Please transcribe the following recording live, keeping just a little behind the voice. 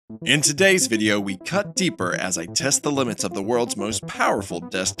In today's video, we cut deeper as I test the limits of the world's most powerful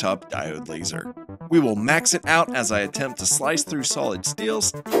desktop diode laser. We will max it out as I attempt to slice through solid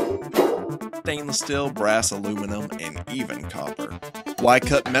steels, stainless steel, brass, aluminum, and even copper. Why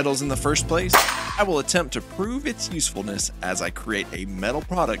cut metals in the first place? I will attempt to prove its usefulness as I create a metal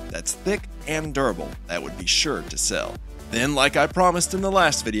product that's thick and durable that would be sure to sell. Then, like I promised in the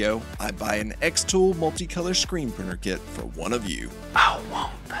last video, I buy an Xtool multicolor screen printer kit for one of you. I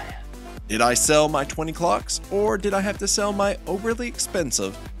want that. Did I sell my 20 clocks, or did I have to sell my overly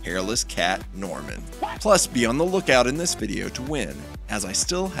expensive hairless cat, Norman? Plus, be on the lookout in this video to win, as I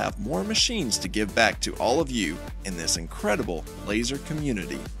still have more machines to give back to all of you in this incredible laser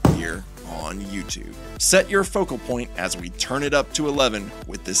community here on YouTube. Set your focal point as we turn it up to 11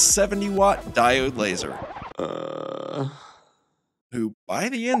 with this 70-watt diode laser. Who, by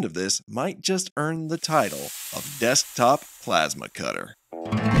the end of this, might just earn the title of Desktop Plasma Cutter.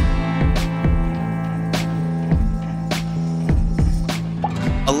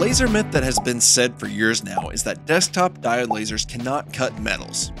 A laser myth that has been said for years now is that desktop diode lasers cannot cut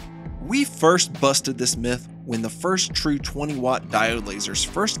metals. We first busted this myth when the first true 20-watt diode lasers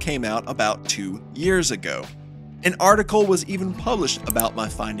first came out about 2 years ago. An article was even published about my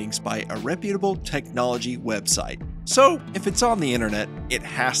findings by a reputable technology website. So, if it's on the internet, it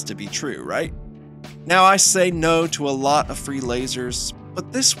has to be true, right? Now, I say no to a lot of free lasers,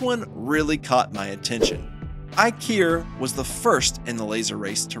 but this one really caught my attention. IKier was the first in the laser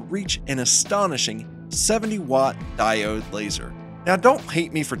race to reach an astonishing 70-watt diode laser. Now, don't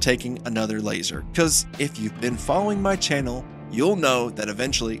hate me for taking another laser, because if you've been following my channel, you'll know that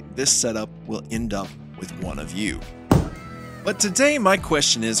eventually this setup will end up with one of you. But today my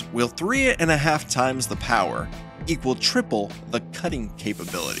question is, will 3.5 times the power equal triple the cutting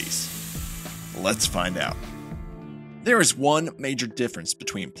capabilities? Let's find out. There is one major difference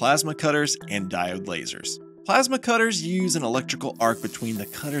between plasma cutters and diode lasers. Plasma cutters use an electrical arc between the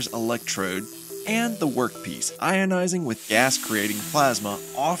cutter's electrode and the workpiece, ionizing with gas creating plasma,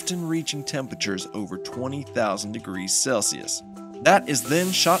 often reaching temperatures over 20,000 degrees Celsius. That is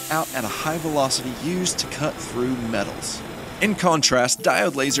then shot out at a high velocity used to cut through metals. In contrast,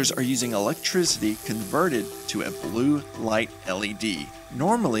 diode lasers are using electricity converted to a blue light LED,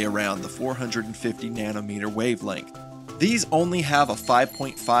 normally around the 450 nanometer wavelength. These only have a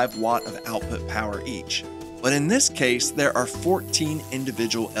 5.5 watt of output power each, but in this case there are 14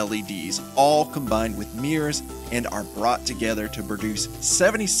 individual LEDs all combined with mirrors and are brought together to produce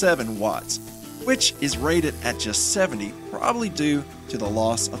 77 watts, which is rated at just 70, probably due to the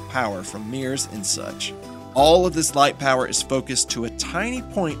loss of power from mirrors and such. All of this light power is focused to a tiny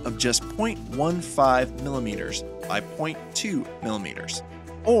point of just 0.15 millimeters by 0.2 millimeters,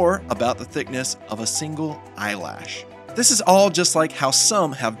 or about the thickness of a single eyelash. This is all just like how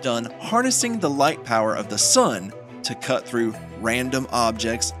some have done, harnessing the light power of the sun to cut through random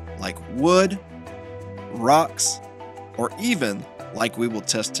objects like wood, rocks, or even, like we will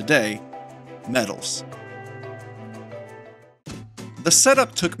test today, metals. The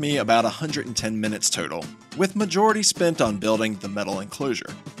setup took me about 110 minutes total, with majority spent on building the metal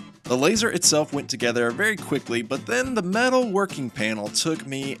enclosure. The laser itself went together very quickly, but then the metal working panel took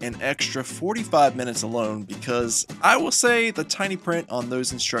me an extra 45 minutes alone because I will say the tiny print on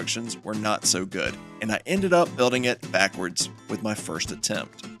those instructions were not so good, and I ended up building it backwards with my first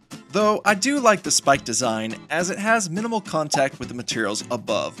attempt. Though I do like the spike design as it has minimal contact with the materials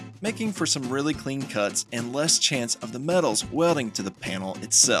above, making for some really clean cuts and less chance of the metals welding to the panel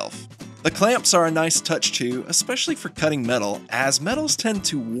itself. The clamps are a nice touch too, especially for cutting metal, as metals tend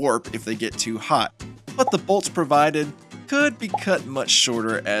to warp if they get too hot, but the bolts provided could be cut much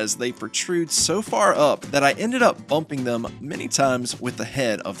shorter as they protrude so far up that I ended up bumping them many times with the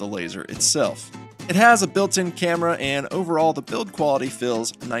head of the laser itself. It has a built-in camera, and overall the build quality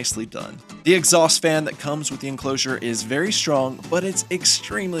feels nicely done. The exhaust fan that comes with the enclosure is very strong, but it's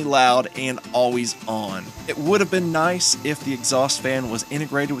extremely loud and always on. It would have been nice if the exhaust fan was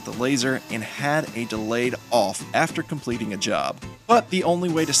integrated with the laser and had a delayed off after completing a job, but the only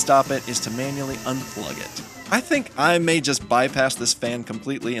way to stop it is to manually unplug it. I think I may just bypass this fan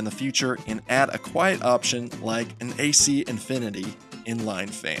completely in the future and add a quiet option like an AC Infinity inline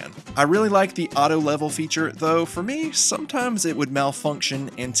fan. I really like the auto level feature, though for me, sometimes it would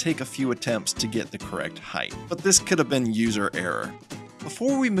malfunction and take a few attempts to get the correct height, but this could have been user error.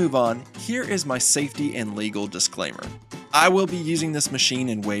 Before we move on, here is my safety and legal disclaimer. I will be using this machine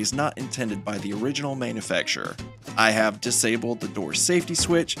in ways not intended by the original manufacturer. I have disabled the door safety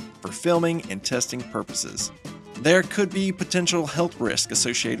switch for filming and testing purposes. there could be potential health risk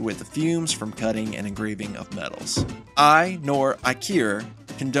associated with the fumes from cutting and engraving of metals. I, nor IKier,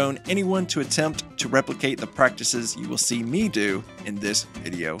 condone anyone to attempt to replicate the practices you will see me do in this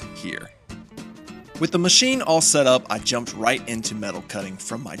video here. With the machine all set up, I jumped right into metal cutting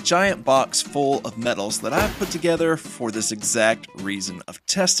from my giant box full of metals that I've put together for this exact reason of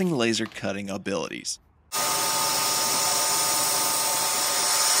testing laser cutting abilities.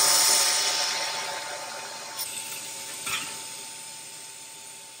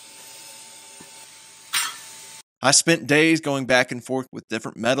 I spent days going back and forth with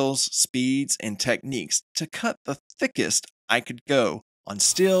different metals, speeds, and techniques to cut the thickest I could go on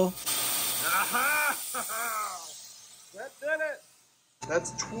steel. That did it!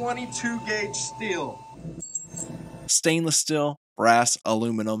 That's 22 gauge steel. Stainless steel, brass,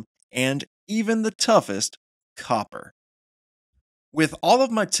 aluminum, and even the toughest, copper. With all of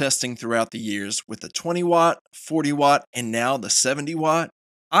my testing throughout the years with the 20 watt, 40 watt, and now the 70 watt,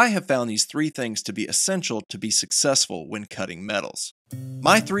 I have found these three things to be essential to be successful when cutting metals.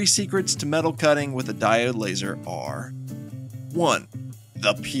 My 3 secrets to metal cutting with a diode laser are: 1.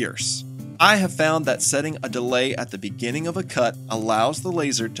 The pierce. I have found that setting a delay at the beginning of a cut allows the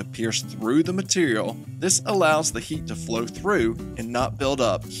laser to pierce through the material. This allows the heat to flow through and not build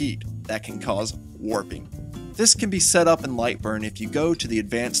up heat that can cause warping. This can be set up in Lightburn if you go to the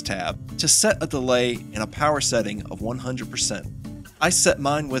Advanced tab to set a delay in a power setting of 100%. I set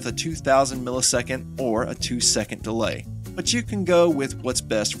mine with a 2000 millisecond or a 2-second delay, but you can go with what's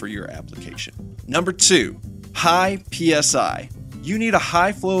best for your application. Number 2, high PSI. You need a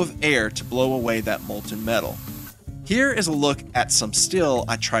high flow of air to blow away that molten metal. Here is a look at some steel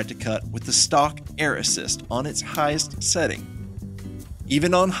I tried to cut with the stock air assist on its highest setting.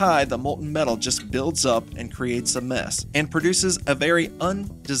 Even on high, the molten metal just builds up and creates a mess and produces a very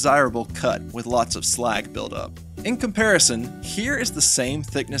undesirable cut with lots of slag buildup. In comparison, here is the same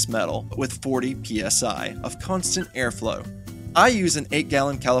thickness metal but with 40 psi of constant airflow. I use an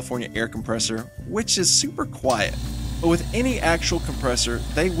 8-gallon California air compressor, which is super quiet, but with any actual compressor,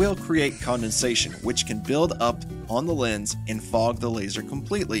 they will create condensation, which can build up on the lens and fog the laser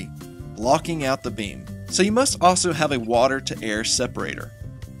completely, blocking out the beam. So you must also have a water to air separator.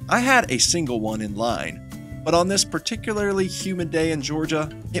 I had a single one in line, but on this particularly humid day in Georgia,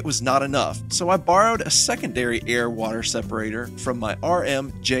 it was not enough, so I borrowed a secondary air water separator from my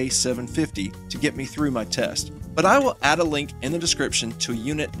RM J750 to get me through my test. But I will add a link in the description to a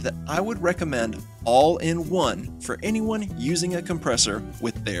unit that I would recommend all in one for anyone using a compressor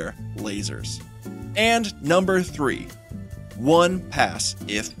with their lasers. And number 3, 1 pass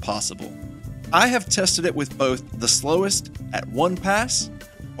if possible. I have tested it with both the slowest at 1 pass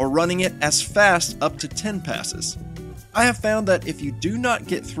or running it as fast up to 10 passes. I have found that if you do not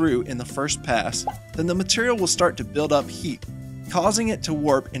get through in the first pass, then the material will start to build up heat, causing it to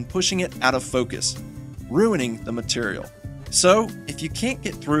warp and pushing it out of focus, ruining the material. So, if you can't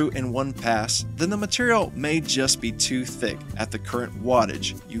get through in 1 pass, then the material may just be too thick at the current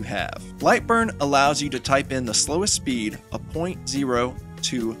wattage you have. Lightburn allows you to type in the slowest speed of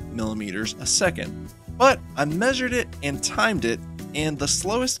 0.02 millimeters a second, but I measured it and timed it, and the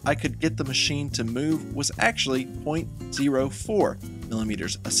slowest I could get the machine to move was actually 0.04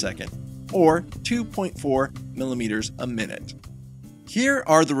 millimeters a second, or 2.4 millimeters a minute. Here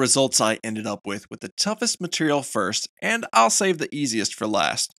are the results I ended up with the toughest material first, and I'll save the easiest for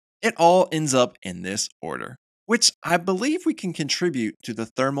last. It all ends up in this order, which I believe we can contribute to the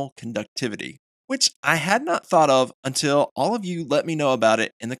thermal conductivity, which I had not thought of until all of you let me know about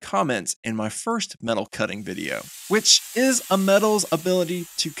it in the comments in my first metal cutting video, which is a metal's ability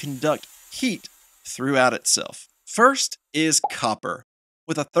to conduct heat throughout itself. First is copper,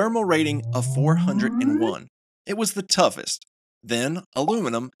 with a thermal rating of 401. It was the toughest. Then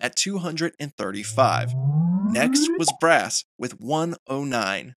aluminum at 235. Next was brass with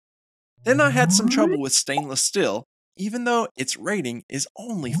 109. Then I had some trouble with stainless steel, even though its rating is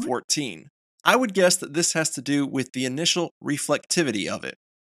only 14. I would guess that this has to do with the initial reflectivity of it,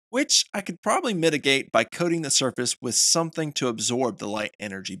 which I could probably mitigate by coating the surface with something to absorb the light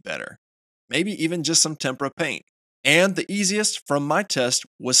energy better. Maybe even just some tempera paint. And the easiest from my test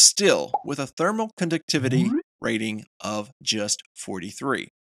was steel with a thermal conductivity rating of just 43.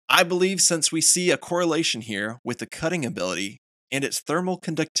 I believe since we see a correlation here with the cutting ability and its thermal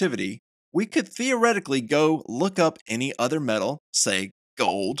conductivity, we could theoretically go look up any other metal, say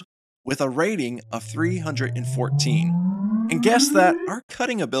gold, with a rating of 314, and guess that our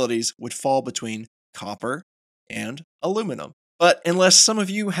cutting abilities would fall between copper and aluminum. But unless some of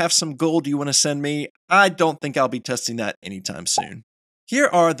you have some gold you want to send me, I don't think I'll be testing that anytime soon. Here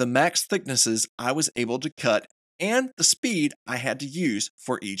are the max thicknesses I was able to cut and the speed I had to use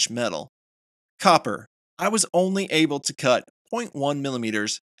for each metal. Copper, I was only able to cut 0.1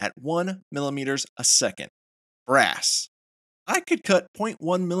 millimeters at 1 millimeters a second. Brass, I could cut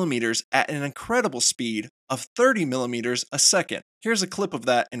 0.1 millimeters at an incredible speed of 30 millimeters a second. Here's a clip of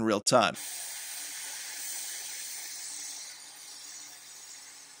that in real time.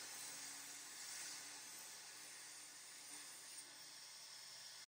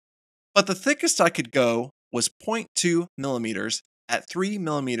 But the thickest I could go was 0.2 millimeters at 3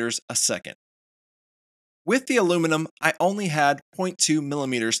 millimeters a second. With the aluminum, I only had 0.2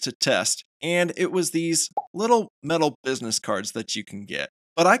 millimeters to test, and it was these little metal business cards that you can get.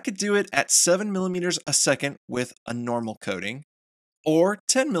 But I could do it at 7 millimeters a second with a normal coating, or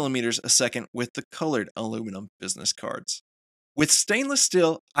 10 millimeters a second with the colored aluminum business cards. With stainless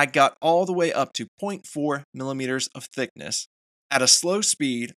steel, I got all the way up to 0.4 millimeters of thickness at a slow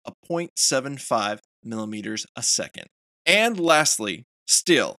speed of 0.75 millimeters a second. And lastly,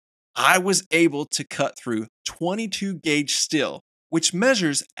 steel. I was able to cut through 22 gauge steel, which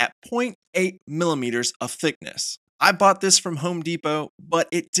measures at 0.8 millimeters of thickness. I bought this from Home Depot, but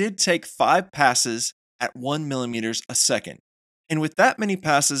it did take 5 passes at 1 millimeters a second. And with that many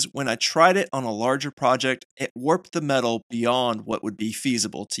passes, when I tried it on a larger project, it warped the metal beyond what would be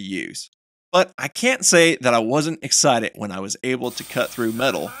feasible to use. But I can't say that I wasn't excited when I was able to cut through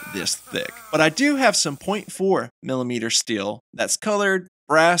metal this thick. But I do have some 0.4 millimeter steel that's colored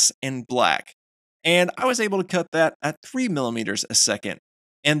brass and black, and I was able to cut that at 3 millimeters a second.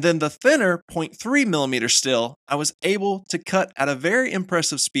 And then the thinner 0.3 millimeter steel, I was able to cut at a very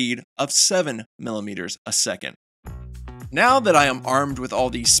impressive speed of 7 millimeters a second. Now that I am armed with all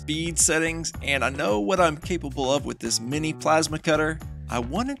these speed settings and I know what I'm capable of with this mini plasma cutter, I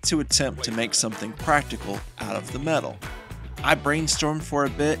wanted to attempt to make something practical out of the metal. I brainstormed for a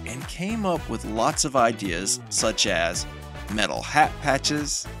bit and came up with lots of ideas such as metal hat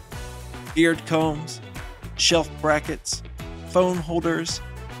patches, beard combs, shelf brackets, phone holders,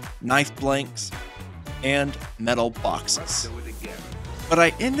 knife blanks, and metal boxes. But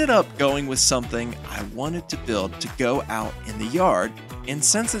I ended up going with something I wanted to build to go out in the yard, and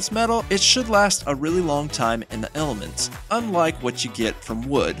since it's metal, it should last a really long time in the elements, unlike what you get from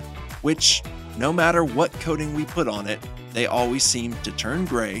wood, which, no matter what coating we put on it, they always seem to turn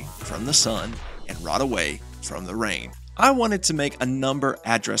gray from the sun and rot away from the rain. I wanted to make a number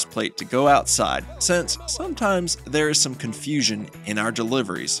address plate to go outside, since sometimes there is some confusion in our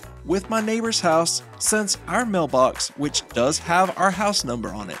deliveries with my neighbor's house, since our mailbox, which does have our house number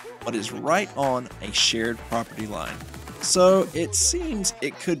on it, but is right on a shared property line. So it seems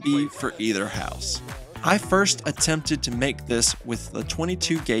it could be for either house. I first attempted to make this with the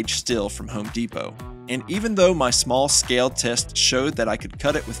 22 gauge steel from Home Depot, and even though my small scale test showed that I could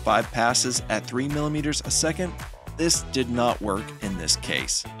cut it with 5 passes at 3 millimeters a second, this did not work in this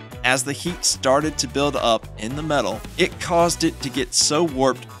case. As the heat started to build up in the metal, it caused it to get so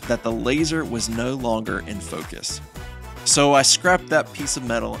warped that the laser was no longer in focus. So I scrapped that piece of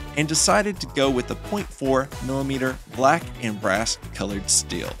metal and decided to go with the 0.4 millimeter black and brass colored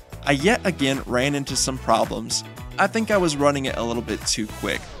steel. I yet again ran into some problems. I think I was running it a little bit too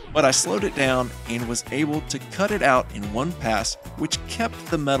quick, but I slowed it down and was able to cut it out in one pass, which kept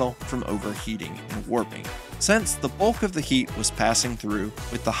the metal from overheating and warping, since the bulk of the heat was passing through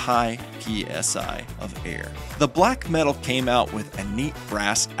with the high PSI of air. The black metal came out with a neat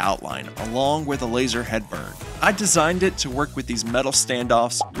brass outline along where the laser had burned. I designed it to work with these metal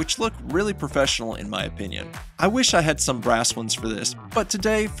standoffs, which look really professional in my opinion. I wish I had some brass ones for this, but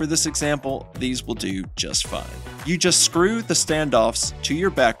today, for this example, these will do just fine. You just screw the standoffs to your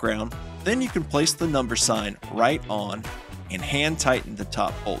background, then you can place the number sign right on and hand tighten the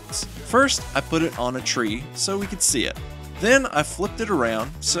top bolts. First, I put it on a tree so we could see it. Then I flipped it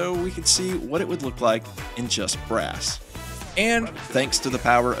around so we could see what it would look like in just brass. And thanks to the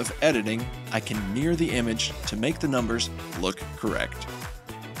power of editing, I can mirror the image to make the numbers look correct.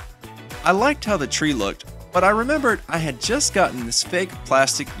 I liked how the tree looked, but I remembered I had just gotten this fake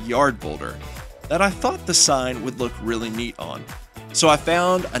plastic yard boulder that I thought the sign would look really neat on. So I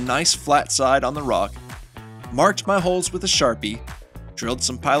found a nice flat side on the rock, marked my holes with a Sharpie, drilled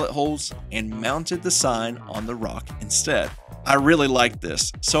some pilot holes, and mounted the sign on the rock instead. I really liked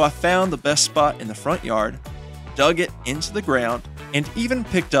this, so I found the best spot in the front yard, dug it into the ground, and even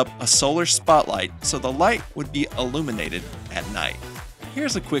picked up a solar spotlight so the light would be illuminated at night.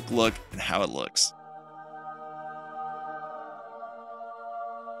 Here's a quick look at how it looks.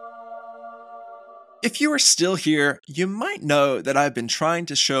 If you are still here, you might know that I've been trying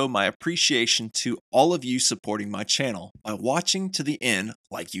to show my appreciation to all of you supporting my channel by watching to the end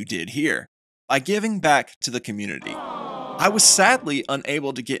like you did here. by giving back to the community. I was sadly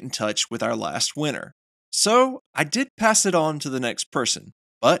unable to get in touch with our last winner, so I did pass it on to the next person,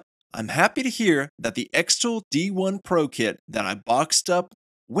 but I'm happy to hear that the Xtool D1 Pro kit that I boxed up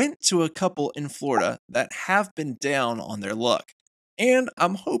went to a couple in Florida that have been down on their luck, and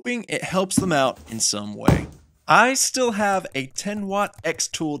I'm hoping it helps them out in some way. I still have a 10-watt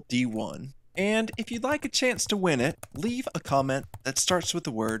Xtool D1, and if you'd like a chance to win it, leave a comment that starts with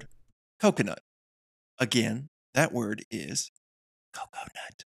the word coconut. Again, that word is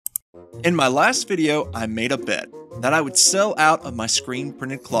coconut. In my last video, I made a bet that I would sell out of my screen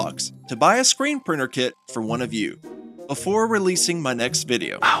printed clocks to buy a screen printer kit for one of you before releasing my next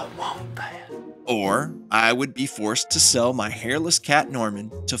video. I want that. Or I would be forced to sell my hairless cat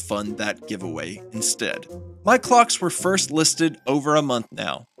Norman to fund that giveaway instead. My clocks were first listed over a month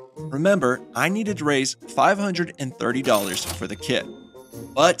now. Remember, I needed to raise $530 for the kit.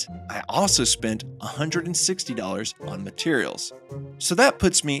 But I also spent $160 on materials. So that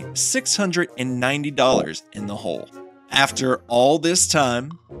puts me $690 in the hole. After all this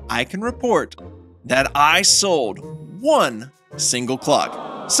time, I can report that I sold one single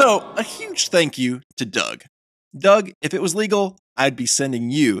clock. So a huge thank you to Doug. Doug, if it was legal, I'd be sending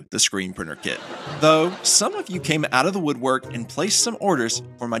you the screen printer kit. Though some of you came out of the woodwork and placed some orders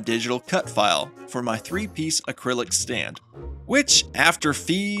for my digital cut file for my 3-piece acrylic stand, which after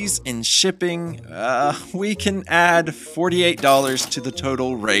fees and shipping, we can add $48 to the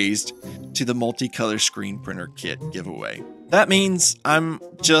total raised to the multicolor screen printer kit giveaway. That means I'm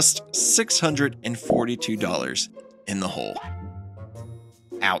just $642 in the hole.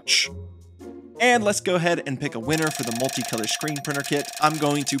 Ouch. And let's go ahead and pick a winner for the multicolor screen printer kit. I'm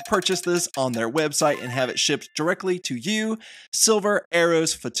going to purchase this on their website and have it shipped directly to you. Silver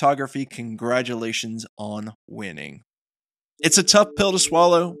Arrows Photography, congratulations on winning. It's a tough pill to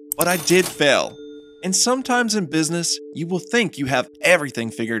swallow, but I did fail. And sometimes in business, you will think you have everything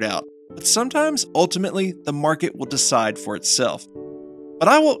figured out, but sometimes, ultimately, the market will decide for itself. But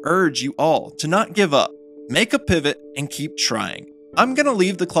I will urge you all to not give up, make a pivot, and keep trying. I'm going to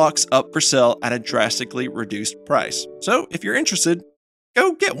leave the clocks up for sale at a drastically reduced price, so if you're interested,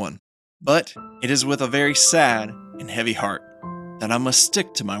 go get one. But it is with a very sad and heavy heart that I must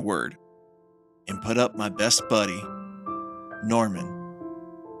stick to my word and put up my best buddy, Norman,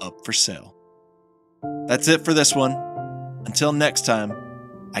 up for sale. That's it for this one. Until next time,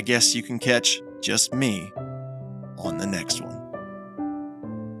 I guess you can catch just me on the next one.